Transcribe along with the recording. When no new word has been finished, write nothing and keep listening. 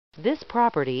This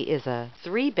property is a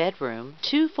 3-bedroom,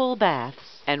 2 full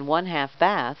baths, and 1/2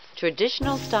 bath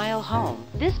traditional style home.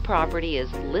 This property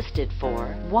is listed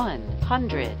for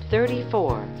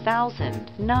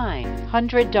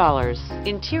 $134,900.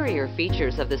 Interior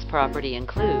features of this property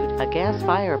include a gas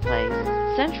fireplace,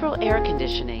 central air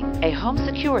conditioning, a home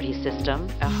security system,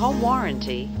 a home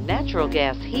warranty, natural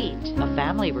gas heat, a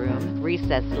family room,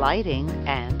 recessed lighting,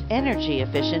 and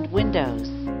energy-efficient windows.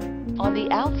 On the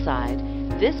outside,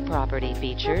 this property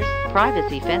features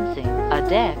privacy fencing, a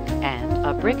deck, and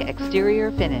a brick exterior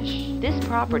finish. This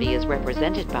property is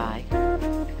represented by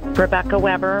Rebecca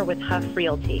Weber with HUFF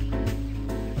Realty.